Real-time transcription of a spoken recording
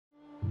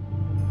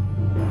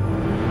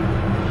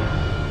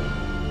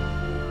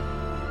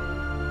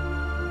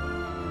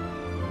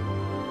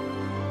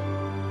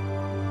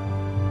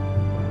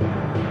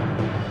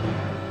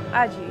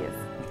Ah, geez.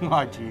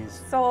 Oh,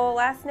 geez. So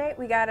last night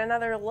we got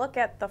another look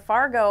at the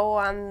Fargo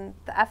on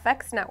the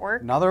FX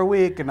network. Another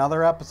week,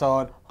 another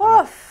episode,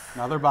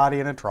 another body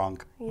in a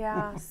trunk.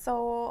 Yeah,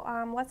 so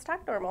let's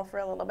talk normal for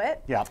a little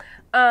bit. Yeah.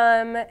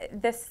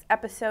 This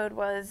episode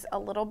was a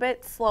little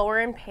bit slower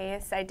in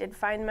pace. I did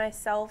find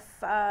myself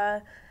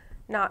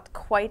not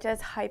quite as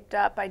hyped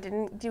up. I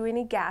didn't do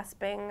any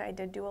gasping. I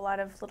did do a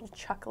lot of little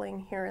chuckling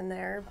here and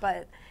there,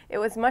 but it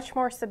was much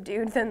more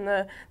subdued than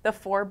the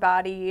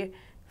four-body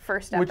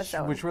first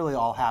episode. Which really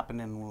all happened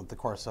in the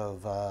course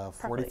of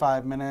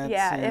 45 minutes.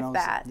 Yeah, if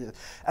that.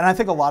 And I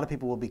think a lot of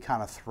people will be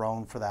kind of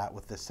thrown for that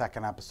with this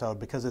second episode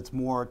because it's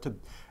more to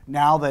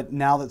now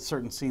that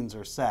certain scenes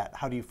are set,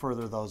 how do you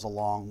further those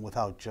along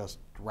without just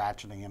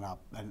ratcheting it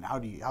up, and how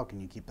can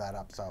you keep that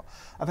up? So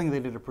I think they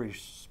did a pretty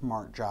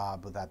smart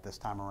job with that this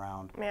time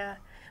around. Yeah.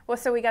 Well,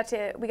 so we got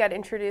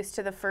introduced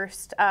to the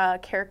first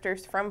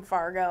characters from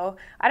Fargo.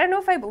 I don't know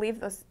if I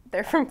believe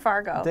they're from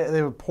Fargo.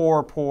 They were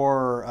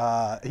poor,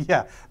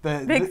 yeah.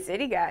 Big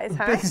city guys,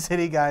 huh? Big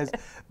city guys.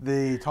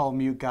 The tall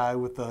mute guy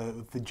with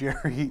the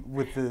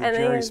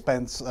Jerry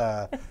Spence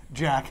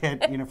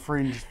jacket,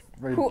 fringe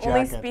jacket. Who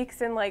only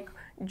speaks in like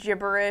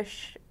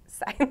gibberish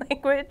sign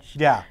language.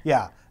 Yeah.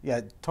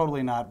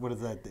 Totally not. What is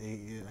that?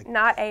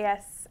 Not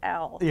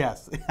ASL.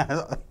 Yes.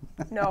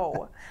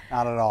 No.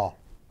 Not at all.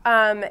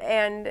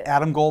 And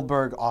Adam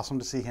Goldberg, awesome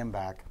to see him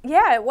back.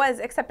 Yeah, it was,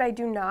 except I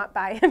do not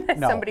buy him as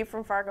somebody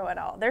from Fargo at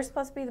all. They're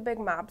supposed to be the big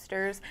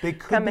mobsters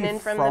coming in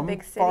from the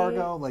big city.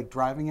 Fargo, like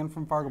driving in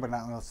from Fargo, but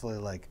not necessarily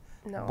like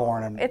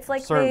born in. It's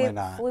like certainly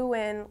they flew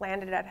in,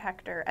 landed at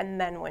Hector, and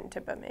then went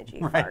to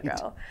Bemidji,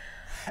 Fargo.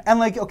 And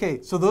like,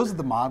 okay, so those are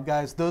the mob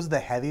guys, those are the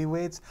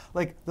heavyweights.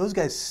 Like, those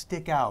guys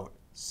stick out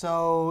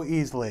so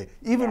easily,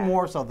 even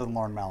more so than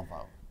Lorne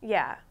Malvo.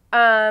 Yeah.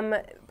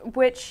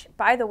 Which,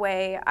 by the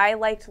way, I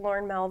liked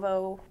Lorne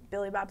Malvo,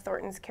 Billy Bob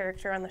Thornton's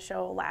character on the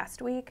show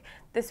last week.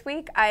 This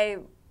week,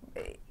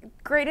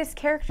 greatest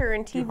character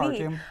in TV. You heart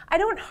him? I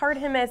don't heart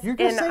him as You're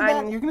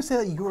gonna say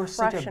that you are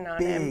such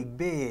a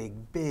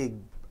big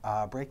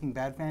Breaking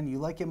Bad fan. You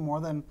like him more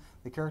than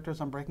the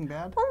characters on Breaking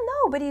Bad? Well,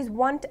 no, but he's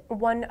one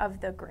of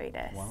the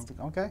greatest.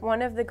 Okay.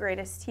 One of the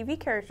greatest TV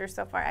characters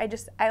so far.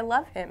 I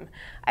love him.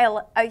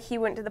 He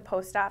went to the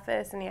post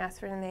office and he asked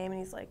for the name and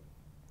he's like,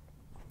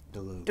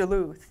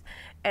 Duluth.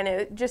 And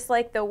it just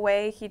like the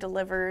way he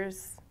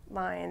delivers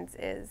lines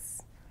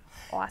is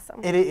awesome.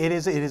 It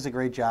is a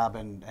great job,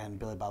 and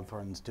Billy Bob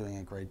Thornton's doing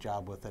a great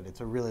job with it. It's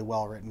a really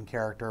well-written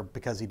character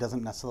because he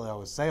doesn't necessarily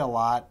always say a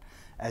lot.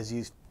 As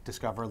you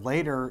discover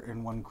later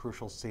in one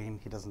crucial scene,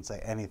 he doesn't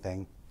say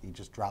anything. He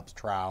just drops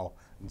trow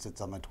and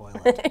sits on the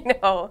toilet. I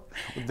know.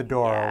 With the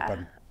door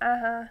open.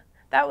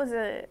 That was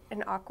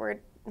an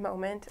awkward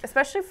moment,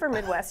 especially for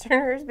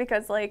Midwesterners,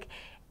 because like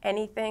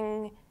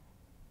anything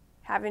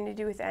having to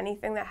do with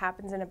anything that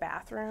happens in a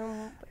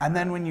bathroom. And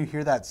then when you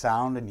hear that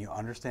sound and you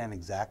understand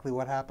exactly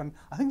what happened,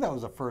 I think that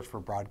was a first for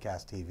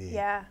broadcast TV.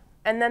 Yeah.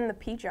 And then the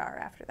pea jar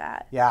after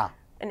that. Yeah.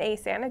 An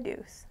ace and a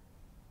deuce.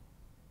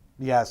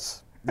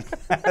 Yes.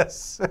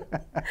 Yes.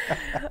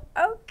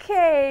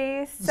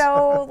 Okay,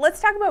 so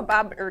let's talk about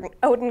Bob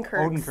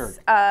Odenkirk's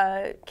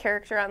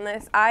character on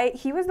this.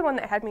 He was the one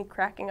that had me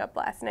cracking up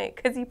last night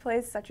because he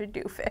plays such a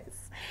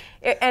doofus.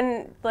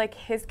 And like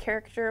his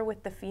character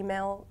with the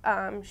female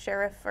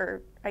sheriff,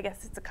 or I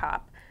guess it's a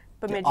cop,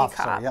 Bemidji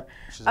cop. Yep.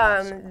 She's an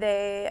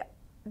officer.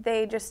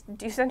 They just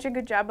do such a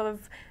good job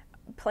of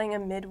playing a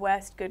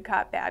Midwest good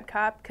cop, bad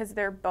cop, because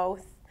they're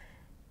both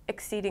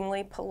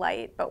exceedingly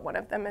polite, but one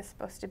of them is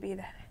supposed to be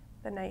the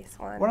nice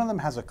one. One of them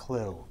has a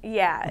clue.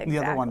 Yeah, exactly.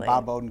 The other one,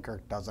 Bob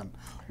Odenkirk, doesn't.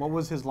 What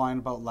was his line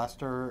about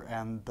Lester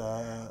and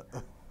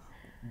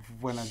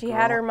when a She girl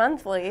had her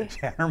monthly. She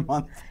had her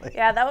monthly.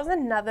 Yeah, that was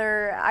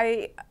another.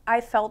 I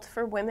felt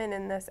for women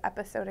in this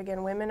episode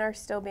again. Women are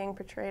still being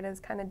portrayed as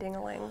kind of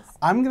dinglings.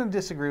 I'm going to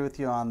disagree with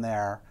you on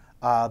there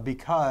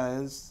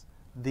because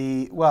to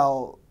a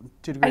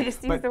degree. I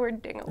just used the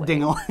word dingling.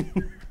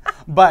 Dingling.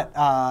 But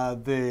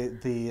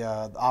the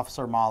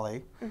officer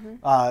Molly,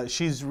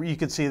 you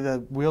could see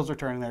the wheels are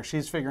turning there.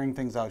 She's figuring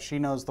things out. She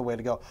knows the way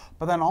to go.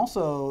 But then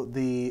also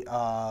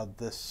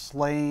the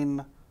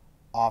slain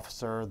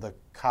officer, the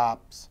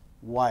cop's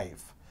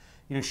wife,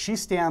 she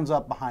stands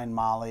up behind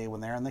Molly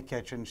when they're in the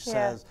kitchen. She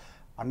says,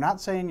 "I'm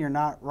not saying you're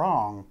not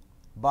wrong,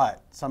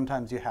 but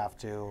sometimes you have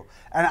to."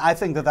 And I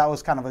think that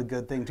was kind of a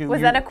good thing too.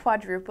 Was that a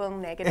quadruple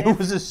negative? It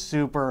was a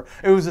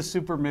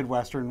super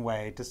Midwestern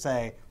way to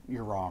say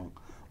you're wrong.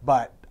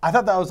 But I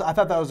thought that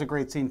was a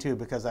great scene too,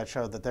 because that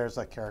showed that there's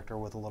a character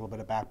with a little bit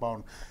of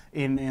backbone.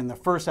 In the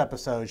first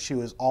episode, she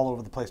was all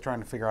over the place trying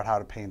to figure out how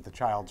to paint the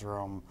child's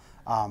room.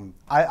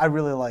 I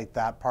really liked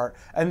that part.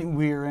 And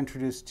we were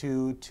introduced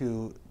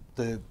to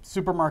the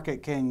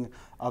supermarket king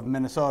of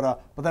Minnesota,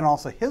 but then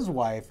also his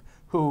wife,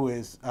 who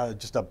is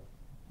just a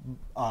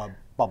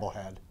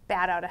bubblehead.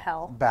 Bat out of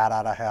hell. Bat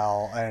out of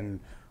hell, and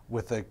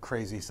with a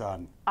crazy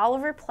son.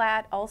 Oliver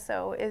Platt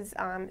also is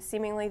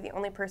seemingly the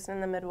only person in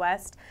the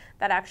Midwest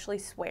that actually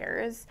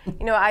swears.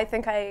 You know, I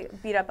think I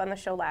beat up on the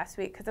show last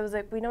week because I was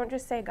like, we don't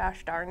just say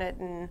gosh darn it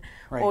and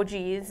Right. oh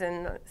geez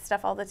and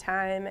stuff all the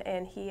time,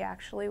 and he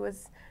actually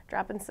was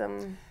dropping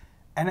some.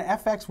 And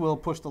FX will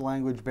push the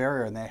language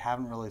barrier, and they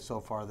haven't really so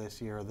far this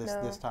year. This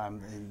No. this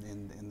time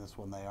in this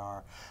one they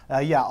are.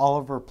 Yeah,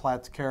 Oliver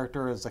Platt's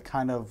character is a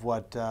kind of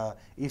what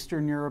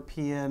Eastern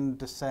European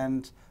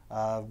descent,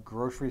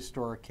 grocery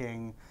store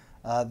king.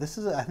 I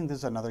think this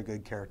is another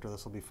good character.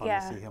 This will be fun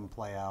to see him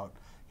play out.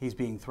 He's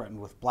being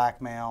threatened with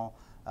blackmail.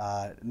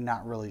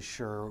 Not really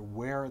sure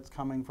where it's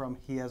coming from.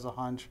 He has a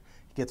hunch.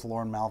 He gets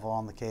Lauren Malvo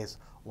on the case.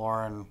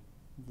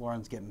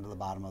 Lauren's getting to the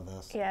bottom of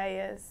this. Yeah, he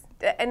is.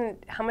 And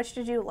how much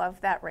did you love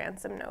that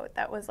ransom note?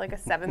 That was like a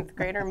 7th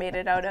grader made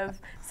it out of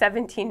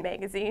 17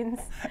 magazines.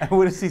 And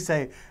what does he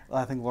say?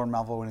 I think Lauren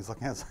Malvo, when he's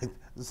looking at it, is like,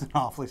 this is an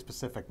awfully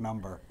specific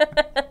number.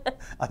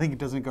 I think it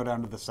doesn't go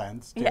down to the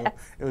cents, too. Yes.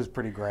 It was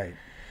pretty great.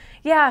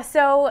 Yeah,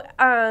 so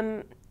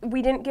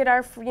we didn't get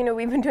our,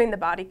 we've been doing the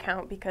body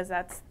count because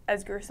that's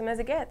as gruesome as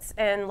it gets.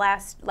 And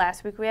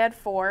last week we had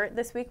 4.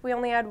 This week we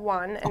only had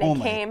 1,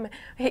 and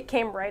it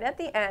came right at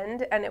the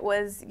end, and it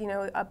was,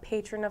 a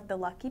patron of the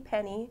Lucky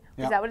Penny.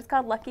 Yep. Is that what it's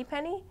called, Lucky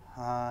Penny?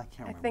 I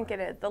can't remember. I think it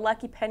is. The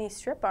Lucky Penny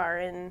strip bar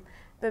in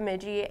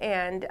Bemidji,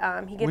 and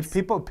he gets... Which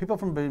people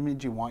from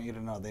Bemidji want you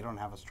to know they don't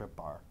have a strip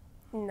bar.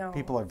 No.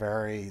 People are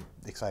very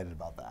excited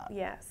about that.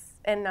 Yes,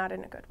 and not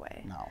in a good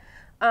way. No.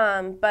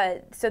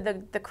 But so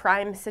the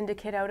crime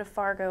syndicate out of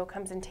Fargo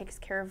comes and takes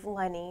care of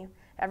Lenny.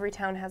 Every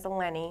town has a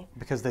Lenny.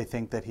 Because they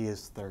think that he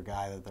is their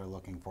guy that they're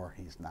looking for.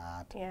 He's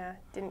not. Yeah,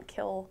 didn't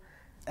kill.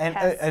 And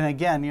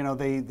again,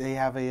 they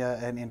have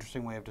an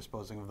interesting way of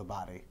disposing of the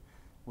body,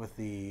 with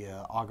the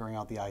augering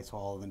out the ice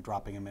wall and then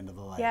dropping him into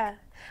the lake. Yeah,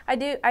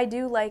 I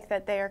do like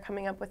that they are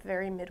coming up with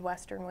very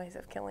Midwestern ways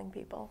of killing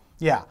people.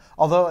 Yeah,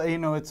 although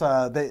it's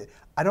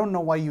I don't know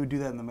why you would do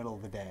that in the middle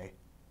of the day.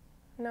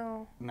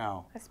 No.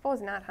 No. I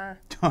suppose not,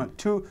 huh?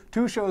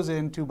 two shows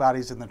in, 2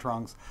 bodies in the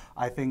trunks.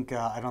 I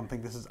don't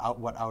think this is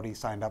what Audi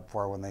signed up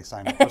for when they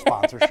signed up for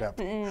sponsorship.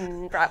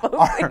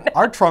 Probably.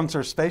 Our trunks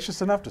are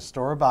spacious enough to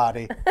store a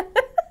body.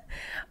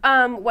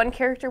 One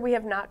character we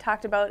have not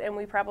talked about, and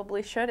we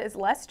probably should, is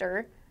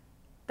Lester,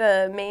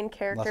 the main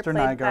character Lester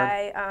played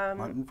Nygaard,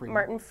 by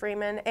Martin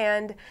Freeman.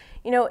 And,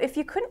 if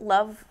you couldn't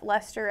love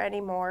Lester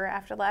anymore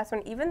after the last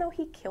one, even though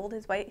he killed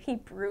his wife, he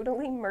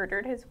brutally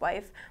murdered his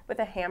wife with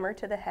a hammer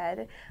to the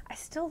head, I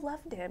still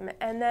loved him.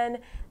 And then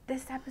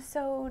this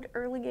episode,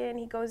 early in,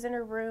 he goes in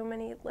her room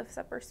and he lifts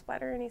up her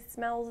sweater and he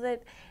smells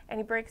it and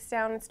he breaks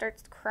down and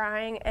starts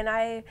crying. And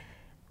I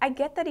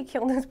get that he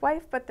killed his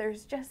wife, but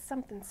there's just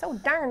something so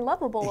darn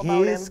lovable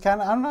about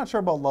him. I'm not sure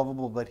about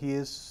lovable, but he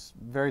is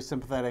very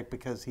sympathetic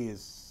because he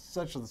is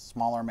such a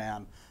smaller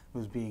man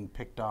who's being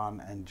picked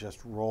on and just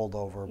rolled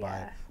over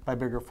by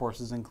bigger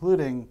forces,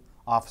 including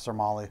Officer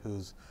Molly,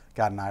 who's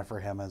got an eye for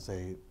him as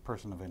a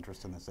person of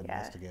interest in this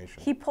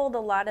investigation. He pulled a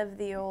lot of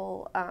the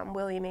old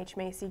William H.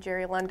 Macy,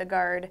 Jerry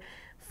Lundegaard,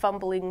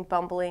 fumbling,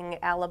 bumbling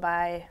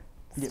alibi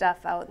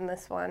stuff out in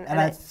this one.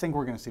 And I think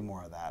we're going to see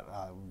more of that,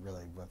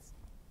 really.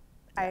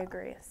 I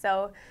agree.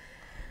 So,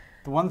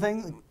 the one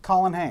thing,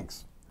 Colin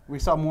Hanks. We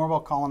saw more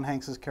about Colin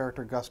Hanks'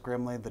 character, Gus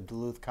Grimley, the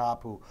Duluth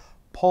cop who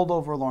pulled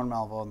over Lauren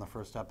Malvo in the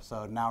first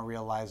episode, now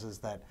realizes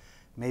that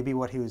maybe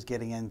what he was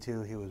getting into,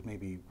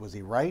 was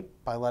he right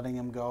by letting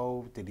him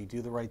go? Did he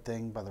do the right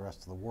thing by the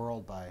rest of the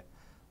world by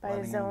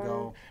letting him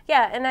go?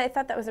 Yeah, and I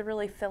thought that was a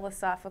really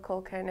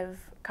philosophical kind of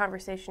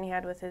conversation he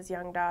had with his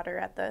young daughter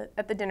at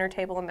the dinner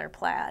table in their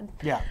plaid.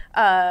 Yeah,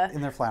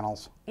 in their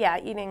flannels. Yeah,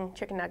 eating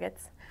chicken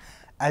nuggets.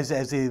 As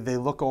they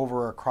look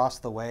over across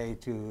the way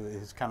to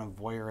his kind of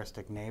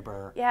voyeuristic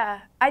neighbor. Yeah,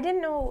 I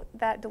didn't know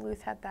that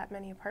Duluth had that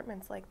many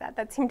apartments like that.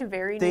 That seemed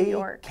very New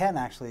York. They can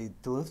actually.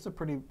 Duluth's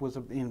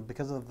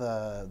because of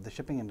the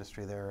shipping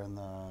industry there in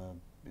the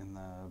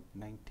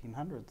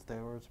 1900s.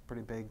 There was a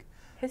pretty big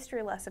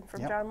history lesson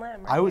from John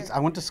Lamb. I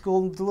went to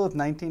school in Duluth,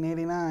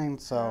 1989,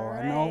 so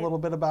I know a little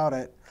bit about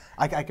it.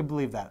 I could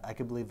believe that. I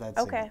could believe that.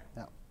 Okay.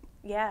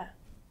 Yeah.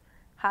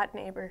 Hot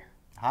neighbor.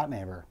 Hot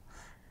neighbor.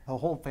 The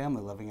whole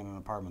family living in an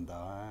apartment, though.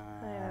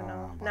 I don't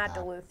know. Not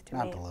Duluth to me.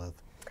 Not Duluth.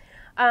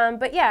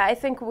 But yeah, I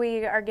think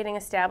we are getting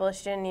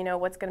established in,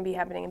 what's going to be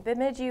happening in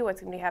Bemidji,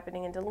 what's going to be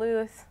happening in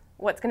Duluth,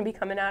 what's going to be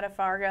coming out of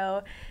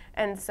Fargo.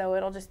 And so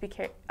it'll just be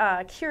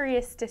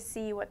curious to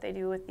see what they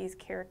do with these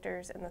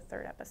characters in the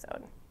 3rd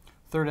episode.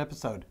 3rd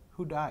episode.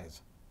 Who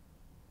dies?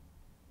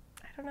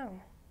 I don't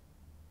know.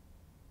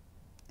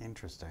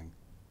 Interesting.